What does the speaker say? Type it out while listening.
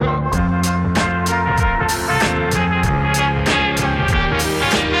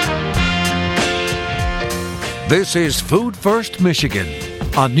This is Food First Michigan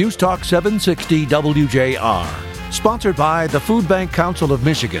on News Talk 760 WJR, sponsored by the Food Bank Council of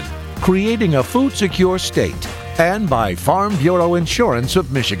Michigan, creating a food secure state, and by Farm Bureau Insurance of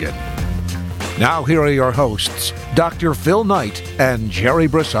Michigan. Now here are your hosts, Dr. Phil Knight and Jerry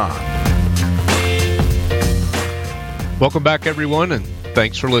Brisson. Welcome back, everyone, and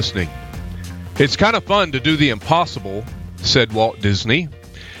thanks for listening. It's kind of fun to do the impossible, said Walt Disney.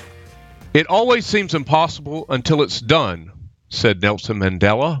 It always seems impossible until it's done, said Nelson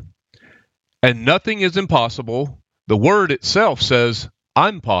Mandela. And nothing is impossible. The word itself says,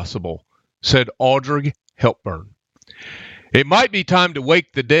 I'm possible, said Audrey Hepburn. It might be time to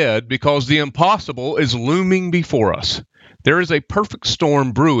wake the dead because the impossible is looming before us. There is a perfect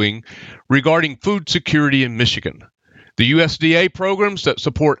storm brewing regarding food security in Michigan. The USDA programs that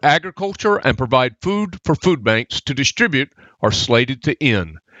support agriculture and provide food for food banks to distribute are slated to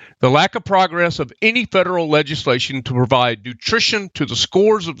end. The lack of progress of any federal legislation to provide nutrition to the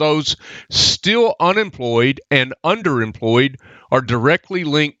scores of those still unemployed and underemployed are directly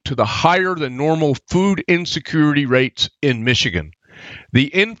linked to the higher than normal food insecurity rates in Michigan.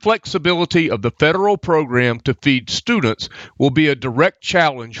 The inflexibility of the federal program to feed students will be a direct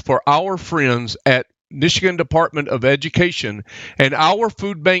challenge for our friends at Michigan Department of Education and our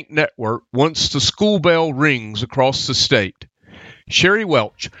food bank network once the school bell rings across the state. Sherry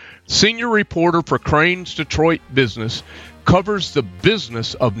Welch, senior reporter for Crain's Detroit Business, covers the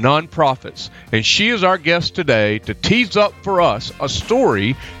business of nonprofits, and she is our guest today to tease up for us a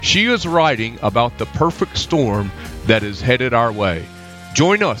story she is writing about the perfect storm that is headed our way.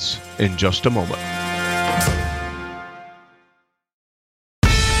 Join us in just a moment.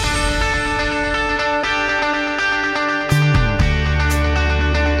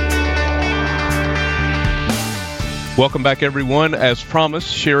 Welcome back, everyone. As promised,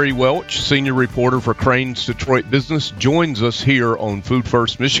 Sherry Welch, senior reporter for Crain's Detroit Business, joins us here on Food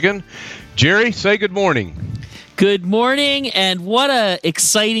First Michigan. Jerry, say good morning. Good morning, and what a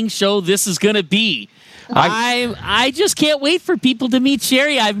exciting show this is going to be. I just can't wait for people to meet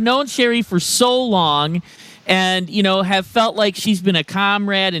Sherry. I've known Sherry for so long and, have felt like she's been a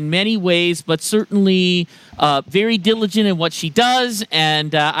comrade in many ways, but certainly very diligent in what she does,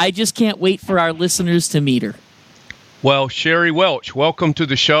 and I just can't wait for our listeners to meet her. Well, Sherry Welch, welcome to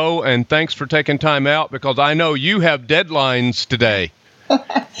the show, and thanks for taking time out because I know you have deadlines today.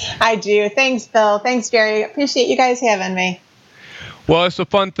 I do. Thanks, Phil. Thanks, Jerry. Appreciate you guys having me. Well, it's a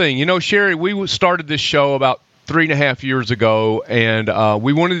fun thing. Sherry, we started this show about 3.5 years ago, and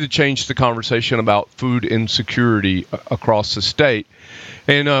we wanted to change the conversation about food insecurity across the state.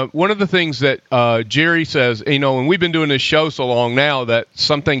 And one of the things that Jerry says, and we've been doing this show so long now that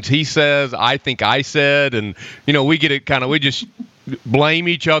some things he says, I think I said, and, we get it we just blame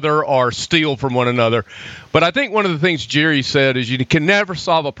each other or steal from one another. But I think one of the things Jerry said is you can never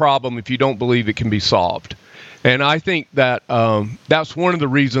solve a problem if you don't believe it can be solved. And I think that that's one of the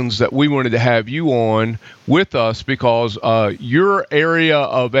reasons that we wanted to have you on with us because your area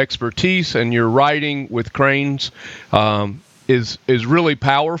of expertise and your writing with Crain's is really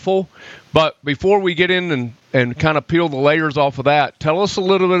powerful. But before we get in and kind of peel the layers off of that, tell us a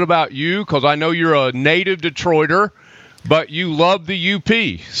little bit about you, because I know you're a native Detroiter, but you love the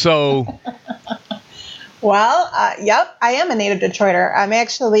UP. So, Well, yep, I am a native Detroiter. I'm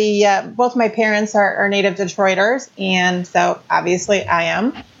actually, both my parents are native Detroiters, and so obviously I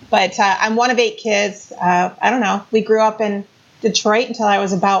am. But I'm one of 8 kids. I don't know. We grew up in Detroit until I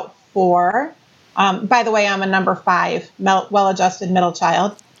was about 4. By the way, I'm a number 5, well-adjusted middle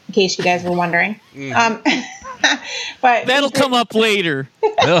child, in case you guys were wondering. But that'll come up later.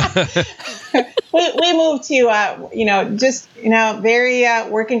 we moved to, very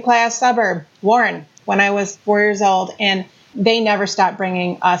working class suburb, Warren, when I was 4 years old, and they never stopped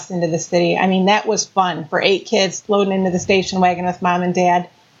bringing us into the city. I mean, that was fun for 8 kids floating into the station wagon with mom and dad.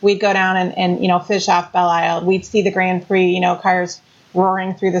 We'd go down and fish off Belle Isle. We'd see the Grand Prix, cars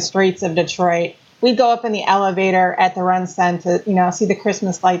roaring through the streets of Detroit. We'd go up in the elevator at the Run-Sen to, see the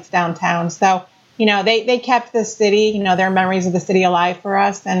Christmas lights downtown. So, they kept the city, their memories of the city alive for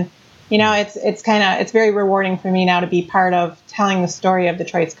us. And, it's very rewarding for me now to be part of telling the story of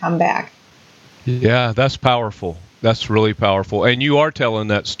Detroit's comeback. Yeah, that's powerful. That's really powerful. And you are telling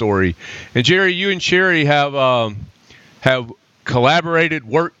that story. And Jerry, you and Sherry have collaborated,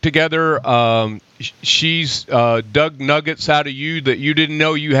 worked together. She's dug nuggets out of you that you didn't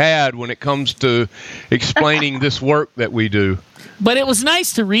know you had when it comes to explaining this work that we do. But it was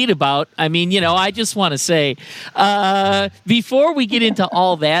nice to read about. I mean, I just want to say, before we get into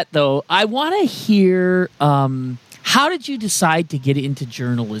all that, though, I want to hear, how did you decide to get into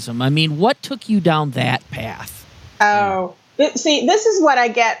journalism? I mean, what took you down that path? Oh, see, this is what I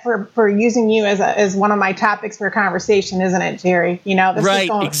get for using you as one of my topics for conversation, isn't it, Jerry? This right, is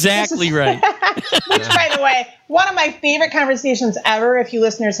going, exactly right. Which, by the way, one of my favorite conversations ever. If you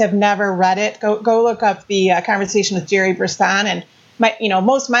listeners have never read it, go look up the conversation with Jerry Brisson, and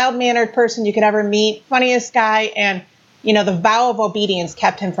most mild-mannered person you could ever meet, funniest guy, and the vow of obedience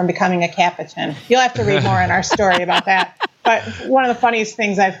kept him from becoming a Capuchin. You'll have to read more in our story about that. But one of the funniest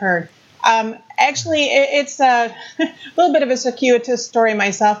things I've heard. Actually, it's a little bit of a circuitous story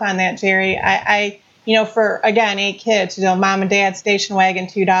myself on that, Jerry. I for, again, 8 kids, mom and dad, station wagon,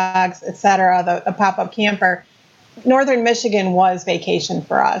 2 dogs, etc., the pop-up camper, Northern Michigan was vacation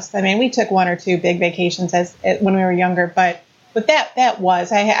for us. I mean, we took 1 or 2 big vacations when we were younger, but that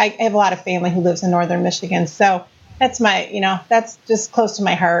was, I have a lot of family who lives in Northern Michigan, so that's that's just close to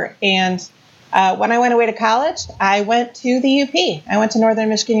my heart. And when I went away to college, I went to the UP. I went to Northern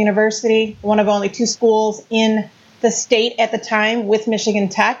Michigan University, one of only 2 schools in the state at the time with Michigan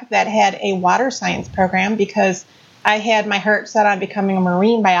Tech that had a water science program, because I had my heart set on becoming a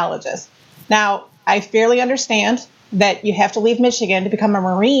marine biologist. Now, I fairly understand that you have to leave Michigan to become a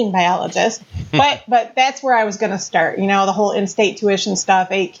marine biologist, but that's where I was going to start. The whole in-state tuition stuff,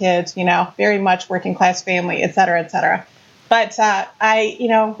 8 kids, very much working class family, et cetera, et cetera. But I,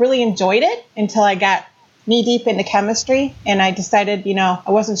 really enjoyed it until I got knee deep into chemistry, and I decided,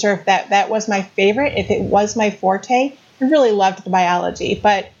 I wasn't sure if that was my favorite, if it was my forte. I really loved the biology,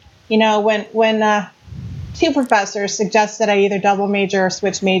 but when 2 professors suggested I either double major or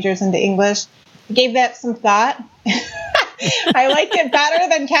switch majors into English, I gave that some thought. I liked it better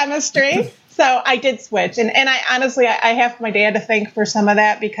than chemistry, so I did switch. And I honestly, I have my dad to thank for some of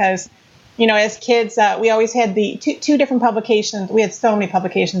that, because as kids, we always had the two different publications. We had so many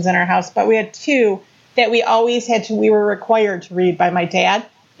publications in our house, but we had 2 that we always we were required to read by my dad.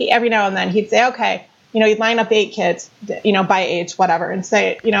 Every now and then he'd say, okay, he'd line up 8 kids, by age, whatever, and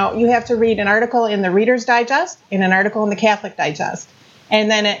say, you have to read an article in the Reader's Digest and an article in the Catholic Digest. And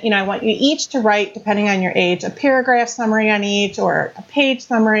then, I want you each to write, depending on your age, a paragraph summary on each, or a page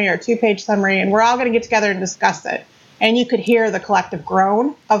summary, or 2-page summary, and we're all going to get together and discuss it. And you could hear the collective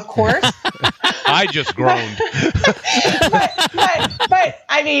groan, of course. I just groaned. but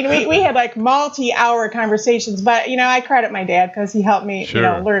I mean, we had like multi-hour conversations. But, I credit my dad, because he helped me,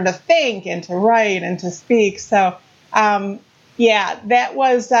 Sure. Learn to think and to write and to speak. So, that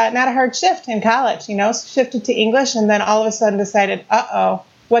was not a hard shift in college, shifted to English, and then all of a sudden decided,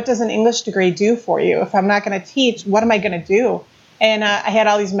 what does an English degree do for you? If I'm not going to teach, what am I going to do? And I had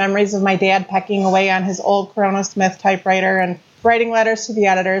all these memories of my dad pecking away on his old Corona Smith typewriter and writing letters to the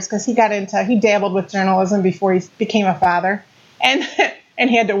editors, because he dabbled with journalism before he became a father, and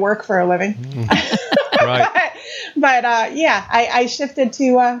he had to work for a living. Right. But I shifted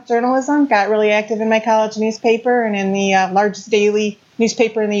to journalism, got really active in my college newspaper and in the largest daily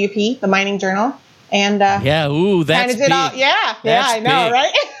newspaper in the UP, the Mining Journal. And that's did big. I know, big.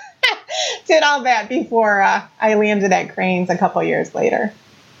 right? Did all that before I landed at Cranes a couple years later.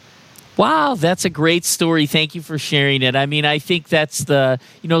 Wow, that's a great story. Thank you for sharing it. I mean, I think that's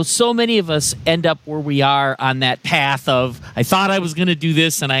so many of us end up where we are on that path of, I thought I was going to do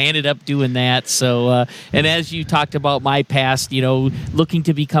this and I ended up doing that. So, and as you talked about my past, looking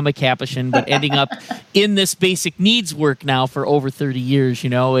to become a Capuchin, but ending up in this basic needs work now for over 30 years,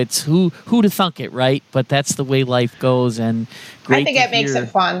 it's who to thunk it, right? But that's the way life goes. And great I think it makes it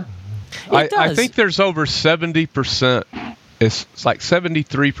fun. I think there's over 70%. It's like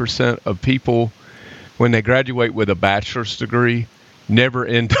 73% of people, when they graduate with a bachelor's degree, never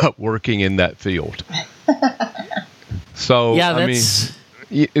end up working in that field. So, I mean,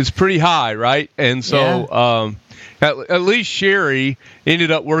 it's pretty high, right? And so at least Sherry ended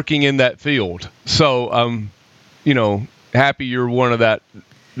up working in that field. So, happy you're one of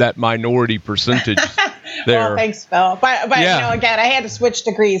that minority percentage there. Well, thanks, Phil. But again, I had to switch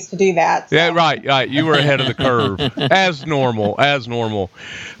degrees to do that. So. Yeah, right. You were ahead of the curve, as normal.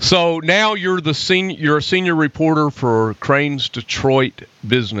 So now you're a senior reporter for Cranes Detroit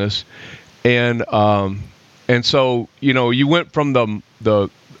Business, and so you went from the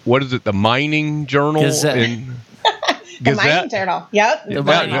what is it, the Mining Journal The Mining Journal. Yep. The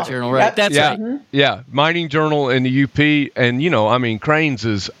Mining Journal, right. Yep. That's right. Mm-hmm. Yeah, Mining Journal in the UP. And, Cranes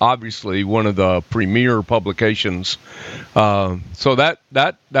is obviously one of the premier publications. So that's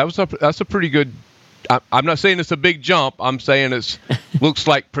a pretty good, I'm not saying it's a big jump. I'm saying it's looks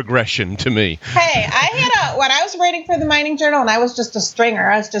like progression to me. Hey, when I was writing for the Mining Journal, and I was just a stringer,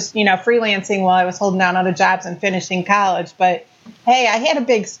 I was just, freelancing while I was holding down other jobs and finishing college. But, hey, I had a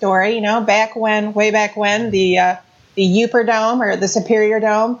big story, way back when, the Upper Dome or the Superior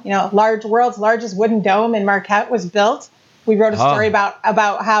Dome, world's largest wooden dome in Marquette was built. We wrote a story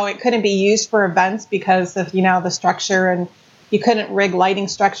about how it couldn't be used for events because of, the structure, and you couldn't rig lighting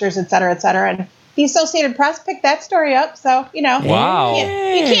structures, et cetera, et cetera. And the Associated Press picked that story up. So, Wow.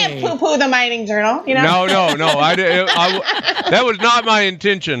 you can't poo-poo the Mining Journal, No. That was not my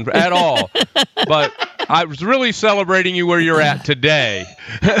intention at all. But I was really celebrating you where you're at today.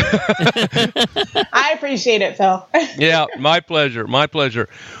 I appreciate it, Phil. Yeah, my pleasure. My pleasure.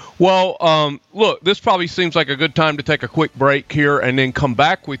 Well, look, this probably seems like a good time to take a quick break here and then come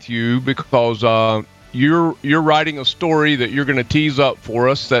back with you because you're writing a story that you're going to tease up for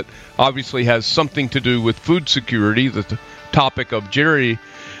us that obviously has something to do with food security, the topic of Jerry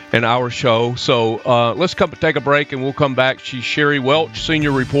and our show. So let's take a break and we'll come back. She's Sherry Welch,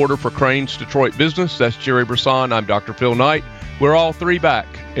 senior reporter for Crain's Detroit Business. That's Jerry Brisson. I'm Dr. Phil Knight. We're all three back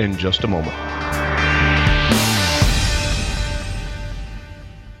in just a moment.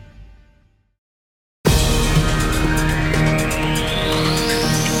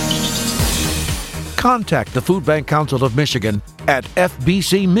 Contact the Food Bank Council of Michigan at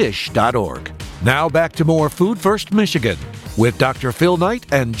fbcmich.org. Now back to more Food First Michigan with Dr. Phil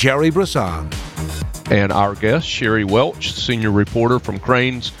Knight and Jerry Brisson. And our guest, Sherry Welch, senior reporter from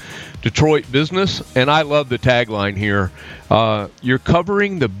Crain's Detroit Business. And I love the tagline here. You're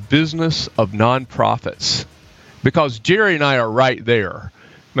covering the business of nonprofits. Because Jerry and I are right there.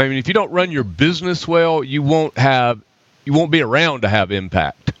 I mean, if you don't run your business well, you won't be around to have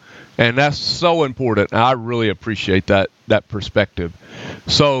impact. And that's so important. I really appreciate that perspective.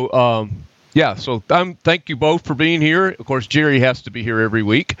 So, thank you both for being here. Of course, Jerry has to be here every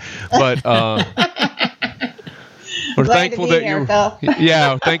week, but we're thankful that you're.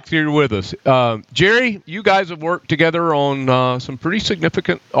 Yeah, thanks you're with us. Jerry, you guys have worked together on some pretty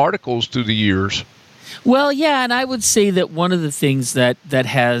significant articles through the years. Well, yeah, and I would say that one of the things that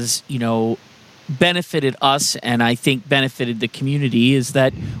has, benefited us and I think benefited the community is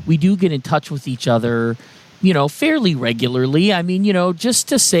that we do get in touch with each other, fairly regularly. I mean, just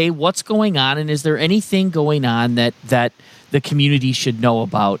to say what's going on and is there anything going on that the community should know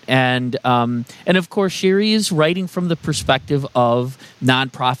about. And of course, Sherry is writing from the perspective of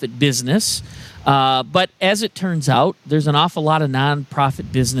nonprofit business. But as it turns out, there's an awful lot of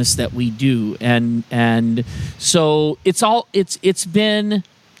nonprofit business that we do. And so it's been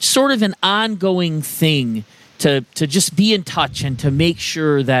sort of an ongoing thing to just be in touch and to make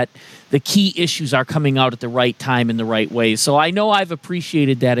sure that the key issues are coming out at the right time in the right way. So I know I've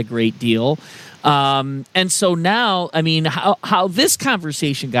appreciated that a great deal. And so now, I mean, how this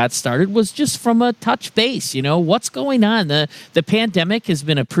conversation got started was just from a touch base, what's going on. The pandemic has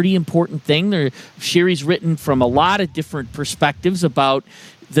been a pretty important thing. Sherry's written from a lot of different perspectives about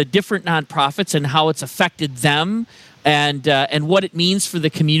the different nonprofits and how it's affected them and what it means for the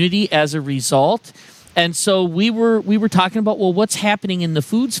community as a result. And so we were talking about, well, what's happening in the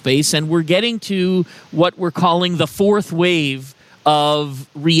food space, and we're getting to what we're calling the fourth wave of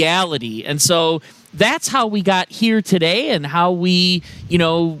reality. And so that's how we got here today and how we,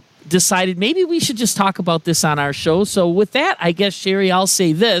 decided maybe we should just talk about this on our show. So with that, I guess, Sherry, I'll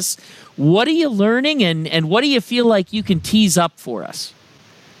say this. What are you learning and what do you feel like you can tease up for us?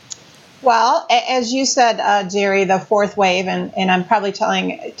 Well, as you said, Jerry, the fourth wave, and I'm probably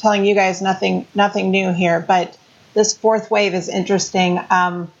telling you guys nothing new here, but this fourth wave is interesting.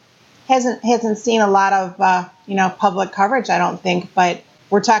 Hasn't seen a lot of public coverage, I don't think, but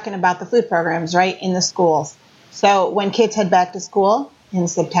we're talking about the food programs, right, in the schools. So when kids head back to school in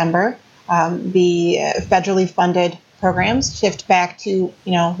September, the federally funded programs shift back to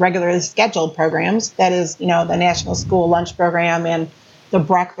regularly scheduled programs. That is, the National School Lunch Program and the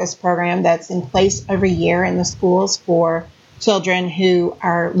breakfast program that's in place every year in the schools for children who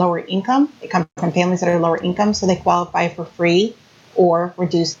are lower income. They come from families that are lower income, so they qualify for free or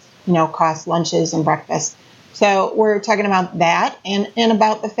reduced, cost lunches and breakfast. So we're talking about that and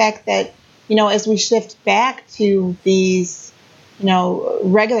about the fact that, as we shift back to these,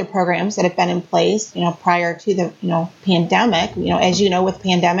 regular programs that have been in place, prior to the, pandemic, as with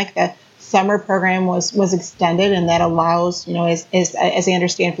pandemic, the summer program was extended, and that allows, as I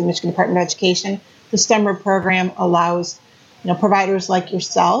understand from the Michigan Department of Education, the summer program allows, providers like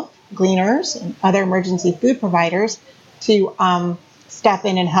yourself, gleaners, and other emergency food providers to step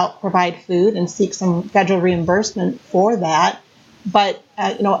in and help provide food and seek some federal reimbursement for that. But,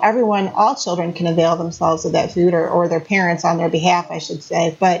 all children can avail themselves of that food or their parents on their behalf, I should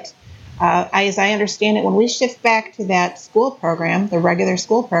say. But as I understand it, when we shift back to that school program, the regular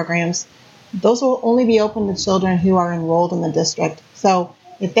school programs, those will only be open to children who are enrolled in the district. So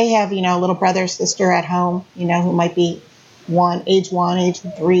if they have, little brother or sister at home, who might be age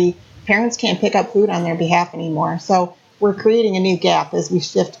 3, parents can't pick up food on their behalf anymore. So we're creating a new gap as we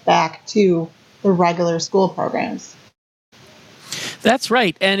shift back to the regular school programs. That's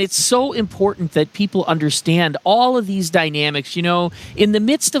right. And it's so important that people understand all of these dynamics. In the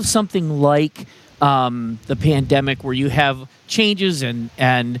midst of something like the pandemic, where you have changes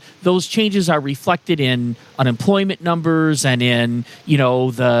and those changes are reflected in unemployment numbers and in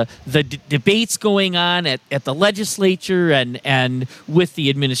the debates going on at the legislature and with the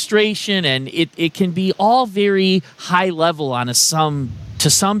administration, and it can be all very high level to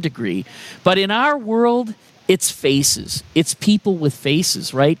some degree. But in our world, it's faces. It's people with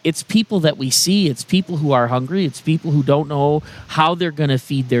faces, right? It's people that we see. It's people who are hungry. It's people who don't know how they're going to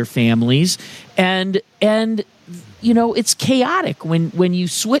feed their families. And it's chaotic when you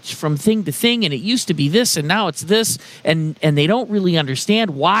switch from thing to thing, and it used to be this and now it's this, and they don't really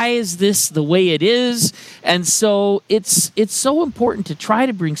understand why is this the way it is. And so it's so important to try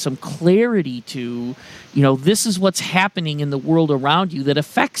to bring some clarity to, this is what's happening in the world around you that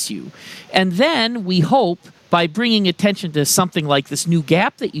affects you. And then we hope, by bringing attention to something like this new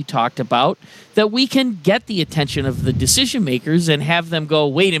gap that you talked about, that we can get the attention of the decision makers and have them go,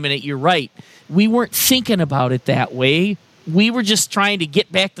 wait a minute, you're right. We weren't thinking about it that way. We were just trying to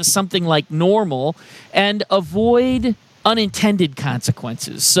get back to something like normal and avoid unintended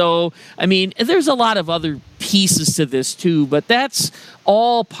consequences. So, there's a lot of other pieces to this too, but that's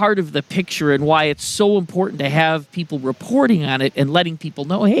all part of the picture and why it's so important to have people reporting on it and letting people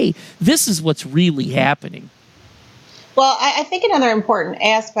know, hey, this is what's really happening. Well, I think another important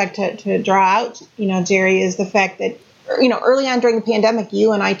aspect to draw out, Jerry, is the fact that, early on during the pandemic,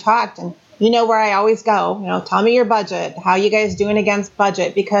 you and I talked, and where I always go, tell me your budget, how you guys doing against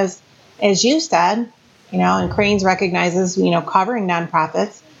budget, because as you said, and Cranes recognizes, covering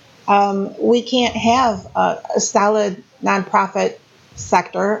nonprofits, we can't have a solid nonprofit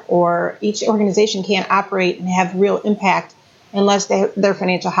sector, or each organization can't operate and have real impact unless their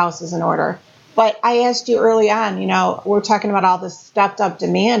financial house is in order. But I asked you early on, we're talking about all this stepped up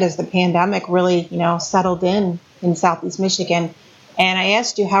demand as the pandemic really, settled in Southeast Michigan. And I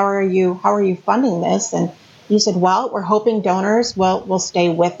asked you, how are you funding this? And you said, well, we're hoping donors will stay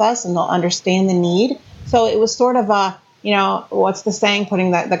with us and they'll understand the need. So it was sort of a, what's the saying,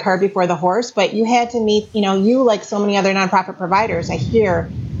 putting the cart before the horse. But you had to meet, you, like so many other nonprofit providers, I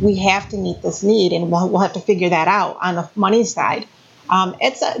hear we have to meet this need, and we'll have to figure that out on the money side.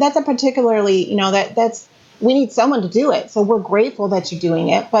 That's a particularly, we need someone to do it. So we're grateful that you're doing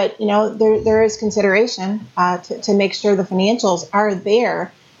it. But, there is consideration to make sure the financials are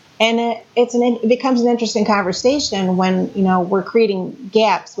there. And it becomes an interesting conversation when, we're creating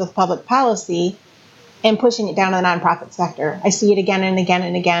gaps with public policy and pushing it down to the nonprofit sector. I see it again and again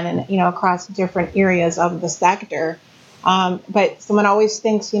and again, and, across different areas of the sector. But someone always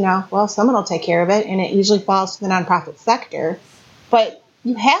thinks, someone will take care of it. And it usually falls to the nonprofit sector. But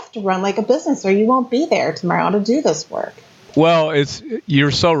you have to run like a business or you won't be there tomorrow to do this work. Well,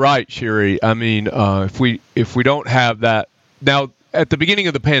 you're so right, Sherry. If we don't have that now at the beginning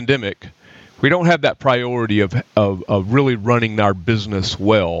of the pandemic, we don't have that priority of really running our business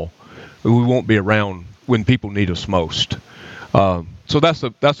well. We won't be around when people need us most. So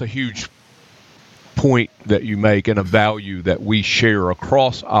that's a huge point that you make, and a value that we share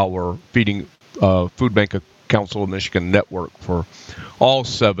across our Feeding Food Bank Council of Michigan network for all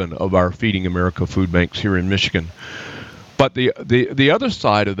 7 of our Feeding America food banks here in Michigan. But the other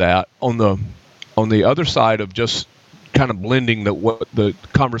side of that, on the other side of just kind of blending the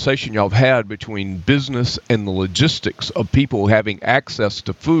conversation y'all have had between business and the logistics of people having access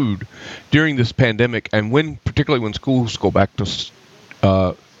to food during this pandemic, and particularly when schools go back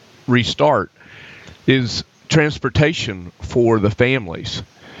to restart, is transportation for the families.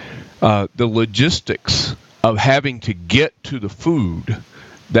 The logistics of having to get to the food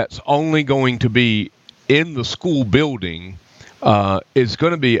that's only going to be in the school building is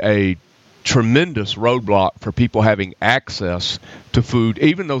going to be a tremendous roadblock for people having access to food,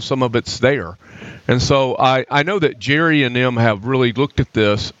 even though some of it's there. And so I know that Jerry and them have really looked at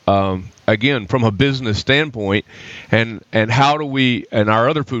this, again, from a business standpoint, and how do we, and our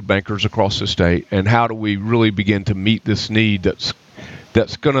other food bankers across the state, and how do we really begin to meet this need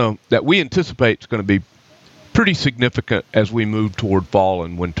that we anticipate is going to be pretty significant as we move toward fall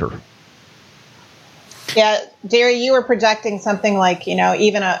and winter. Yeah, Jerry, you were projecting something like,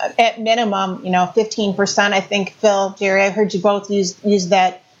 even at minimum, 15%. I think, Phil, Jerry, I heard you both use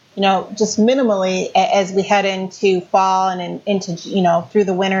that, just minimally as we head into fall and into, through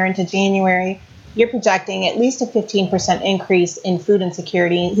the winter into January. you're projecting at least a 15% increase in food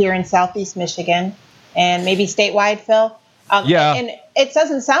insecurity here in Southeast Michigan and maybe statewide, Phil. Yeah. And it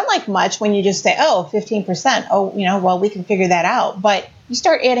doesn't sound like much when you just say, 15%. Oh, well, we can figure that out. But you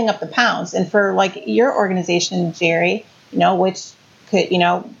start adding up the pounds. And for like your organization, Jerry, which could,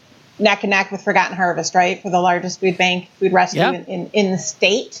 neck and neck with Forgotten Harvest, right? For the largest food bank, food rescue in the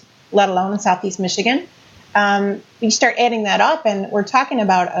state, let alone in Southeast Michigan. You start adding that up, and we're talking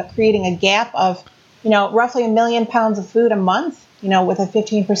about creating a gap of, roughly 1 million pounds of food a month, with a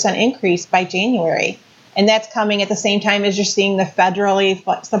 15% increase by January. And that's coming at the same time as you're seeing the federally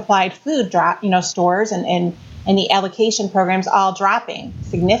supplied food drop, stores and the allocation programs all dropping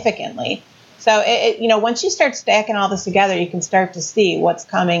significantly. So, once you start stacking all this together, you can start to see what's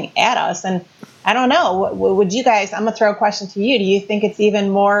coming at us. And I don't know, would you guys, I'm going to throw a question to you. Do you think it's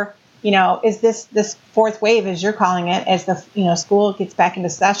even more, is this fourth wave, as you're calling it, as the, school gets back into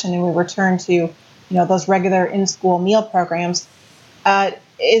session and we return to, those regular in-school meal programs,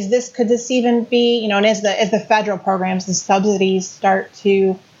 could this even be, and as the federal programs, the subsidies start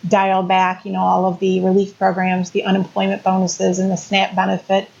to dial back, all of the relief programs, the unemployment bonuses and the SNAP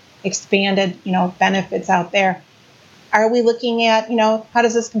benefit, expanded, benefits out there. Are we looking at, how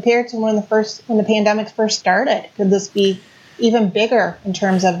does this compare to when the pandemic first started? Could this be even bigger in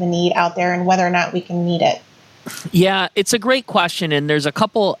terms of the need out there and whether or not we can meet it? Yeah, it's a great question, and there's a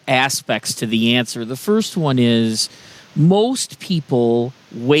couple aspects to the answer. The first one is most people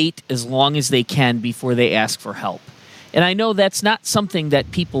wait as long as they can before they ask for help. And I know that's not something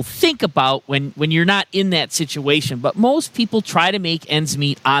that people think about when you're not in that situation, but most people try to make ends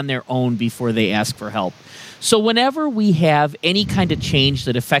meet on their own before they ask for help. So whenever we have any kind of change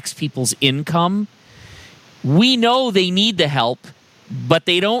that affects people's income, we know they need the help, but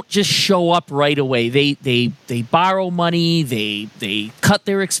they don't just show up right away. They borrow money, they cut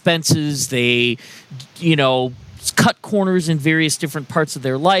their expenses, they, cut corners in various different parts of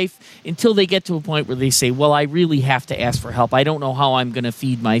their life until they get to a point where they say, well, I really have to ask for help. I don't know how I'm going to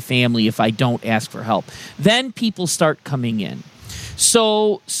feed my family if I don't ask for help. Then people start coming in.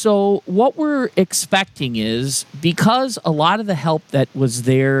 So what we're expecting is, because a lot of the help that was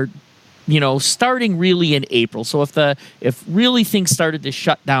there, starting really in April. So if really things started to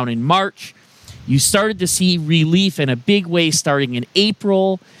shut down in March, you started to see relief in a big way starting in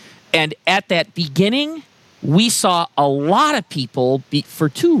April. And at that beginning, we saw a lot of people for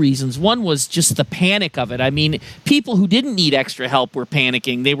two reasons. One was just the panic of it. I mean, people who didn't need extra help were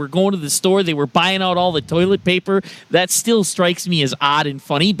panicking. They were going to the store. They were buying out all the toilet paper. That still strikes me as odd and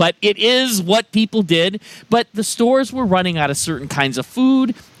funny, but it is what people did. But the stores were running out of certain kinds of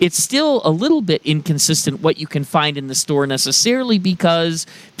food. It's still a little bit inconsistent what you can find in the store necessarily, because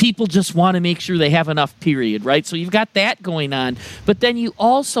people just want to make sure they have enough, period, right? So you've got that going on. But then you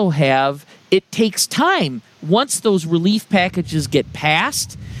also have, it takes time once those relief packages get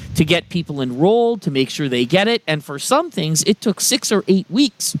passed to get people enrolled, to make sure they get it. And for some things, it took 6 or 8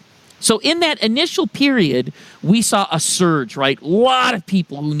 weeks. So in that initial period, we saw a surge, right? A lot of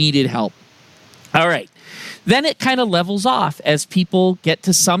people who needed help. All right. Then it kind of levels off as people get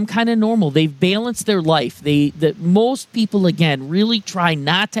to some kind of normal. They've balanced their life. Most people, again, really try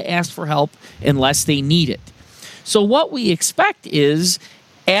not to ask for help unless they need it. So what we expect is,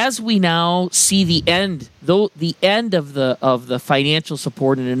 as we now see the end of the financial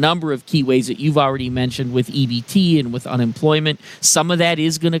support in a number of key ways that you've already mentioned with EBT and with unemployment, some of that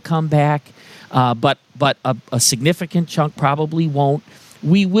is going to come back, but a significant chunk probably won't.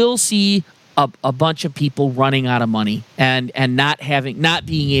 We will see a bunch of people running out of money and not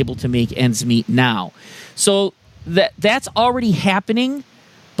being able to make ends meet now. So that's already happening,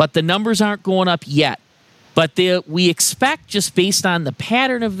 but the numbers aren't going up yet. But we expect, just based on the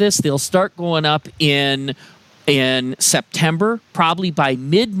pattern of this, they'll start going up in September, probably by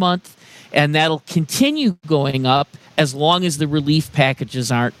mid-month, and that'll continue going up as long as the relief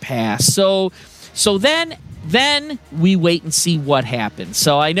packages aren't passed. So then we wait and see what happens.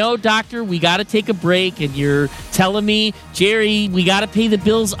 So I know, Doctor, we got to take a break, and you're telling me, Jerry, we got to pay the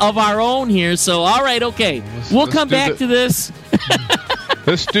bills of our own here. So, all right, okay. We'll come back to this.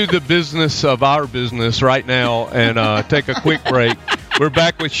 Let's do the business of our business right now and take a quick break. We're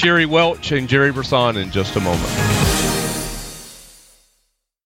back with Sherry Welch and Jerry Brisson in just a moment.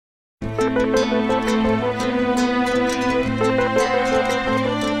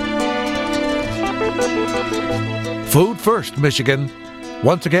 Food First, Michigan.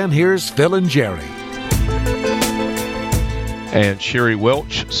 Once again, here's Phil and Jerry. And Sherry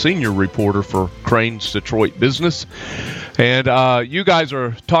Welch, senior reporter for Crain's Detroit Business. And you guys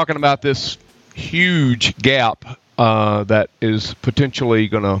are talking about this huge gap that is potentially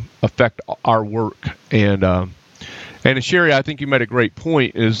going to affect our work. And Sherry, I think you made a great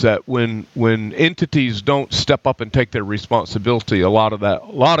point, is that when entities don't step up and take their responsibility, a lot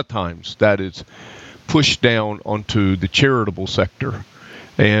of times that is pushed down onto the charitable sector.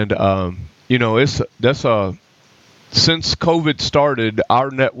 And since COVID started, our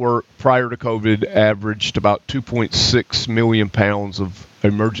network prior to COVID averaged about 2.6 million pounds of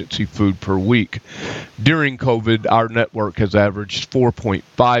emergency food per week. During COVID, our network has averaged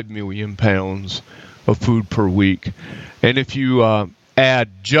 4.5 million pounds of food per week. And if you add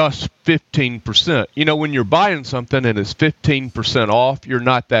just 15%, when you're buying something and it's 15% off, you're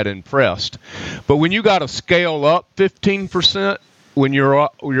not that impressed. But when you got to scale up 15%, when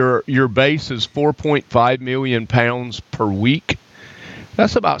your base is 4.5 million pounds per week,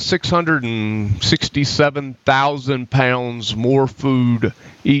 that's about 667,000 pounds more food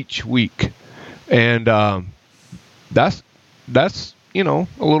each week. And that's a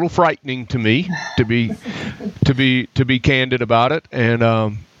little frightening to me, to be candid about it. And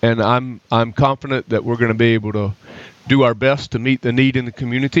I'm confident that we're going to be able to do our best to meet the need in the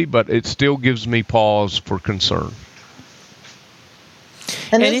community, but it still gives me pause for concern.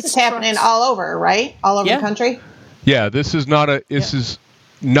 And this is happening all over, right? All over the country? Yeah, this is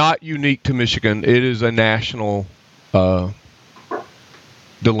not unique to Michigan. It is a national dilemma.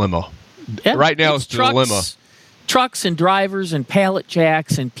 Yeah, right now it's a dilemma. Trucks and drivers and pallet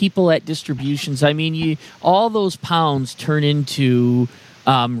jacks and people at distributions. I mean, all those pounds turn into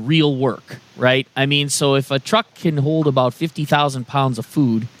real work, right? I mean, so if a truck can hold about 50,000 pounds of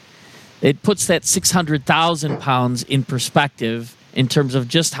food, it puts that 600,000 pounds in perspective in terms of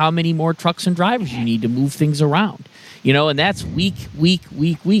just how many more trucks and drivers you need to move things around, and that's week.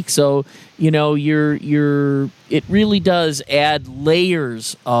 So, it really does add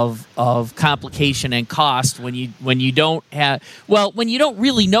layers of complication and cost when you don't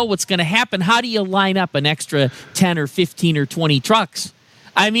really know what's going to happen. How do you line up an extra 10 or 15 or 20 trucks?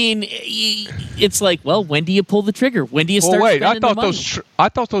 I mean, it's like, well, when do you pull the trigger? When do you start spending the money? I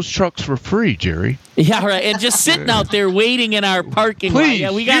thought those trucks were free, Jerry. Yeah, right. And just sitting out there waiting in our parking lot.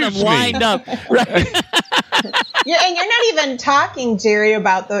 Yeah, we got them lined up. Right. Yeah, and you're not even talking, Jerry,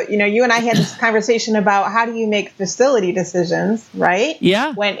 about you and I had this conversation about how do you make facility decisions, right? Yeah.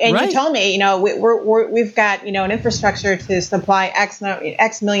 You told me, we've got, an infrastructure to supply X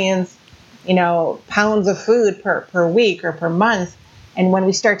millions, pounds of food per week or per month. And when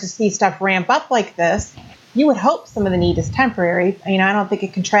we start to see stuff ramp up like this, you would hope some of the need is temporary. I don't think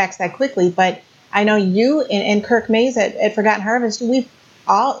it contracts that quickly, but I know you and Kirk Mays at Forgotten Harvest, we've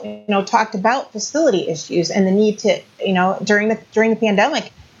all, talked about facility issues and the need to, during the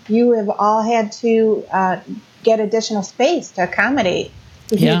pandemic, you have all had to get additional space to accommodate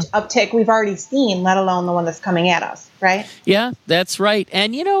the huge uptick we've already seen, let alone the one that's coming at us, right? Yeah, that's right.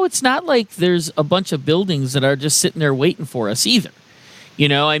 And, it's not like there's a bunch of buildings that are just sitting there waiting for us either.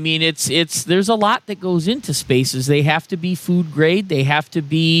 There's a lot that goes into spaces. They have to be food grade. They have to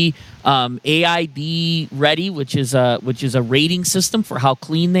be AIB ready, which is a rating system for how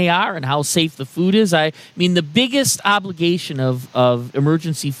clean they are and how safe the food is. The biggest obligation of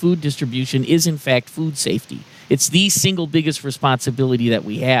emergency food distribution is, in fact, food safety. It's the single biggest responsibility that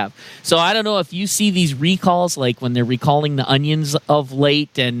we have. So I don't know if you see these recalls, like when they're recalling the onions of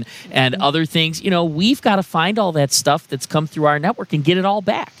late and other things. We've got to find all that stuff that's come through our network and get it all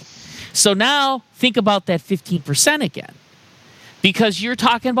back. So now think about that 15% again. Because you're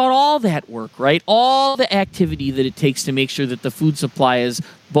talking about all that work, right? All the activity that it takes to make sure that the food supply is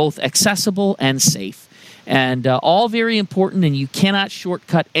both accessible and safe. And all very important, and you cannot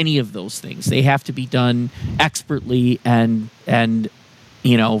shortcut any of those things. They have to be done expertly and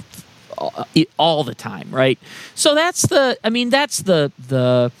all the time, right? So that's I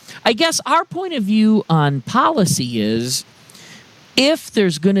guess our point of view on policy is, if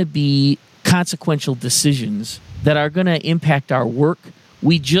there's going to be consequential decisions that are going to impact our work,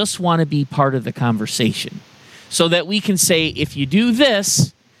 we just want to be part of the conversation so that we can say, if you do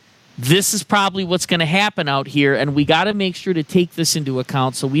this, this is probably what's going to happen out here, and we got to make sure to take this into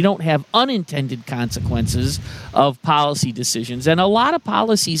account so we don't have unintended consequences of policy decisions. And a lot of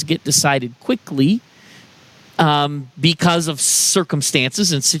policies get decided quickly because of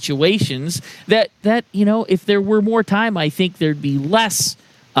circumstances and situations that if there were more time, I think there'd be less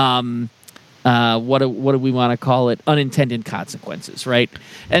what do we want to call it? Unintended consequences, right?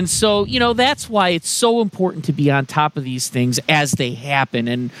 And so, that's why it's so important to be on top of these things as they happen,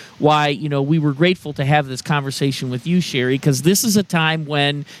 and why, we were grateful to have this conversation with you, Sherry, because this is a time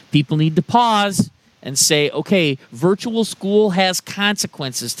when people need to pause and say, okay, virtual school has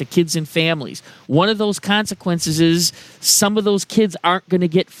consequences to kids and families. One of those consequences is some of those kids aren't going to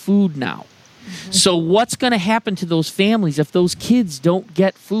get food now. So what's going to happen to those families if those kids don't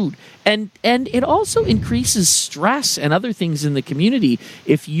get food? And it also increases stress and other things in the community.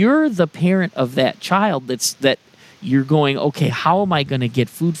 If you're the parent of that child that you're going, okay, how am I going to get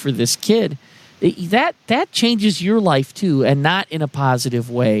food for this kid? That changes your life too, and not in a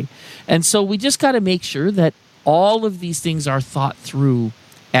positive way. And so we just got to make sure that all of these things are thought through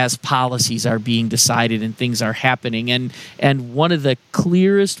as policies are being decided and things are happening. And one of the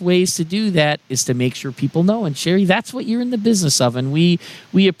clearest ways to do that is to make sure people know. And Sherry, that's what you're in the business of, and we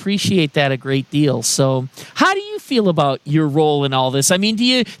appreciate that a great deal. So how do you feel about your role in all this? I mean, do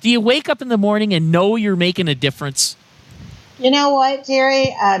you wake up in the morning and know you're making a difference? You know what,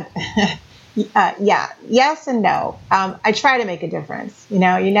 Jerry? Yeah, yes and no. I try to make a difference. You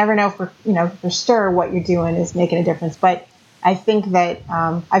never know for sure what you're doing is making a difference, but I think that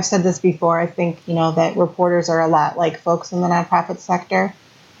I've said this before. I think that reporters are a lot like folks in the nonprofit sector.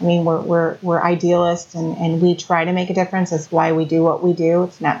 I mean, we're idealists, and we try to make a difference. That's why we do what we do.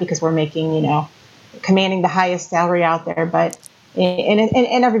 It's not because we're making commanding the highest salary out there, but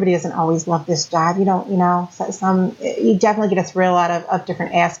and everybody doesn't always love this job. You definitely get a thrill out of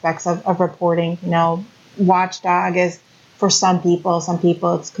different aspects of reporting. Watchdog is for some people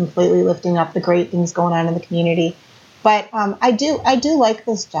it's completely lifting up the great things going on in the community. But I do like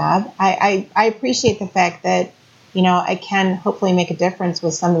this job. I appreciate the fact that, I can hopefully make a difference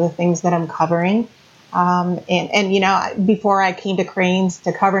with some of the things that I'm covering. Before I came to Crain's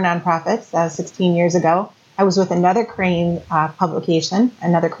to cover nonprofits 16 years ago, I was with another Crain publication,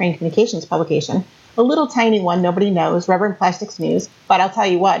 another Crain Communications publication, a little tiny one nobody knows, Rubber and Plastics News. But I'll tell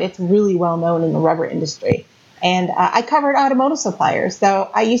you what, it's really well known in the rubber industry. And I covered automotive suppliers.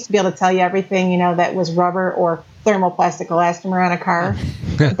 So I used to be able to tell you everything, that was rubber or thermoplastic elastomer on a car.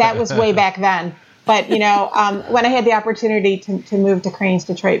 That was way back then. But, when I had the opportunity to move to Crain's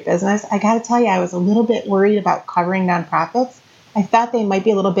Detroit business, I got to tell you, I was a little bit worried about covering nonprofits. I thought they might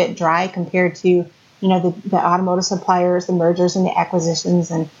be a little bit dry compared to, the automotive suppliers, the mergers and the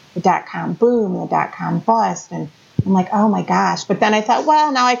acquisitions and the dot-com boom and the dot-com bust. And I'm like, oh my gosh. But then I thought,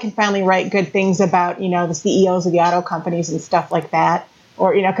 well, now I can finally write good things about, the CEOs of the auto companies and stuff like that.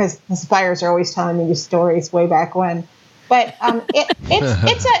 Or, because the suppliers are always telling me these stories way back when. But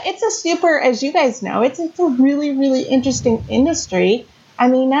it's a super, as you guys know, it's a really, really interesting industry. I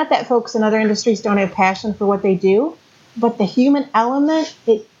mean, not that folks in other industries don't have passion for what they do, but the human element,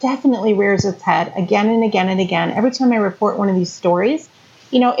 it definitely rears its head again and again and again. Every time I report one of these stories,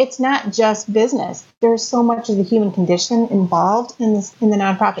 it's not just business. There's so much of the human condition involved in the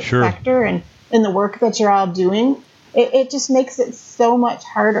nonprofit sector and in the work that you're all doing. It just makes it so much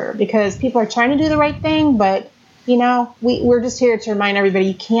harder because people are trying to do the right thing, but we're just here to remind everybody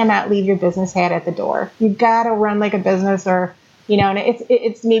you cannot leave your business hat at the door. You've got to run like a business, or and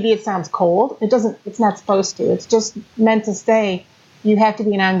it's maybe it sounds cold. It's not supposed to. It's just meant to say you have to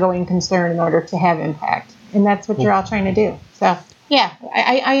be an ongoing concern in order to have impact, and that's what you're all trying to do. So yeah,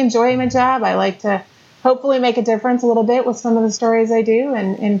 I enjoy my job. I like to hopefully make a difference a little bit with some of the stories I do,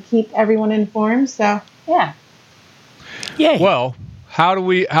 and keep everyone informed. So yeah. Yay. Well, how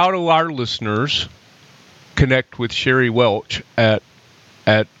do our listeners connect with Sherry Welch at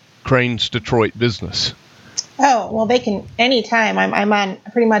Crain's Detroit Business? Oh, well, they can anytime. I'm on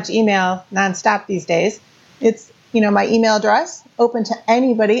pretty much email nonstop these days. It's, my email address, open to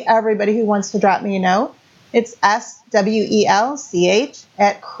everybody who wants to drop me a note. It's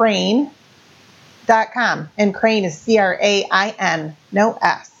swelch@Crain.com. And Crain is CRAIN, no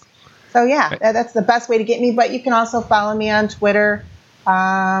S. So, yeah, that's the best way to get me. But you can also follow me on Twitter.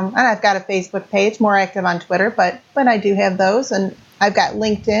 And I've got a Facebook page, more active on Twitter, but I do have those. And I've got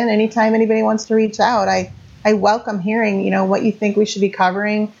LinkedIn. Anytime anybody wants to reach out, I welcome hearing, what you think we should be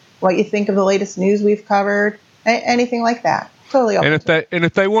covering, what you think of the latest news we've covered, anything like that. Totally open. And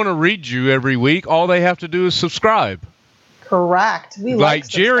if they want to read you every week, all they have to do is subscribe. Correct. We like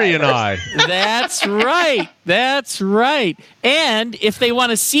Jerry and I. That's right. That's right. And if they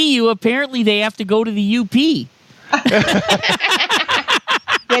want to see you, apparently they have to go to the UP.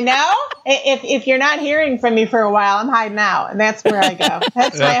 If you're not hearing from me for a while, I'm hiding out, and that's where I go.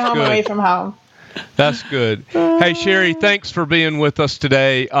 That's my home good. Away from home. That's good. Hey, Sherry, thanks for being with us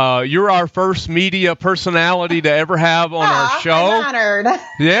today. You're our first media personality to ever have on our show. I'm honored.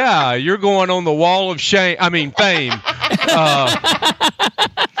 Yeah, you're going on the wall of fame. Well,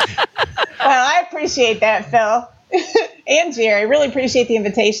 I appreciate that, Phil. And Jerry, really appreciate the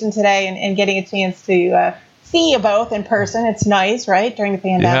invitation today and getting a chance to see you both in person. It's nice, right? During the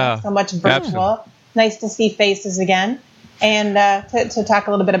pandemic, so much virtual. nice to see faces again, and to talk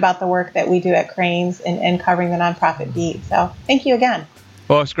a little bit about the work that we do at Cranes and covering the nonprofit beat. So thank you again.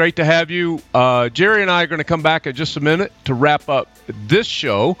 Well, it's great to have you. Jerry and I are going to come back in just a minute to wrap up this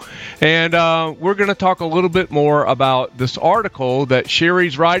show, and we're going to talk a little bit more about this article that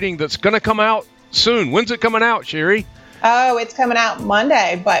Sherry's writing that's going to come out soon. When's it coming out, Sherry? Oh, it's coming out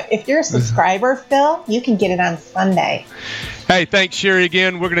Monday, but if you're a subscriber, Phil, you can get it on Sunday. Hey, thanks, Sherry,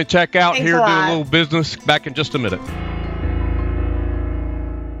 again. We're going to check out Thanks here, do a a little business. Back in just a minute.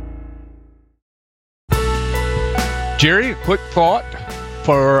 Jerry, a quick thought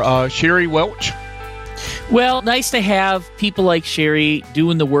for Sherry Welch. Well, nice to have people like Sherry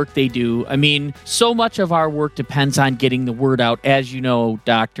doing the work they do. I mean, so much of our work depends on getting the word out, as you know,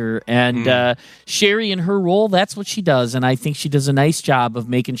 Doctor. And Sherry, in her role, that's what she does. And I think she does a nice job of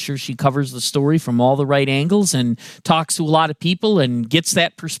making sure she covers the story from all the right angles and talks to a lot of people and gets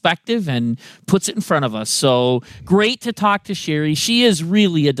that perspective and puts it in front of us. So great to talk to Sherry. She is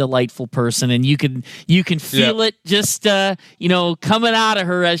really a delightful person, and you can feel it just coming out of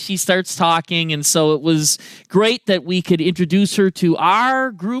her as she starts talking. And so it was great that we could introduce her to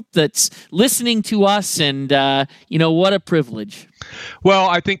our group that's listening to us, and what a privilege. Well,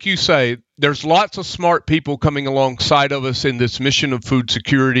 I think you say there's lots of smart people coming alongside of us in this mission of food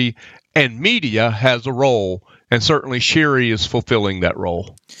security, and media has a role, and certainly Sherry is fulfilling that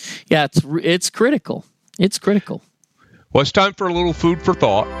role. Yeah, it's critical. It's critical. Well, it's time for a little food for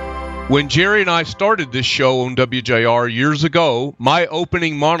thought. When Jerry and I started this show on WJR years ago, my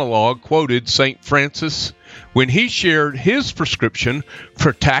opening monologue quoted St. Francis when he shared his prescription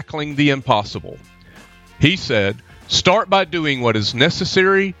for tackling the impossible. He said, "Start by doing what is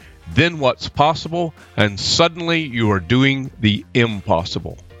necessary, then what's possible, and suddenly you are doing the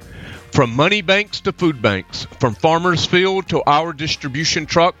impossible." From money banks to food banks, from farmers' field to our distribution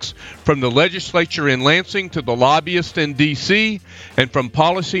trucks, from the legislature in Lansing to the lobbyists in D.C., and from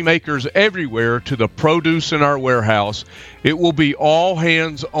policymakers everywhere to the produce in our warehouse, it will be all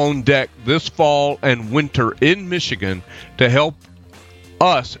hands on deck this fall and winter in Michigan to help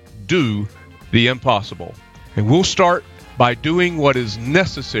us do the impossible. And we'll start by doing what is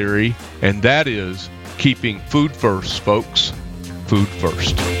necessary, and that is keeping food first, folks. Food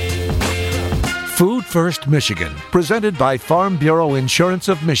first. Food First Michigan, presented by Farm Bureau Insurance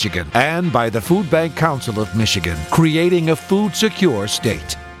of Michigan and by the Food Bank Council of Michigan, creating a food secure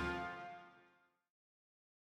state.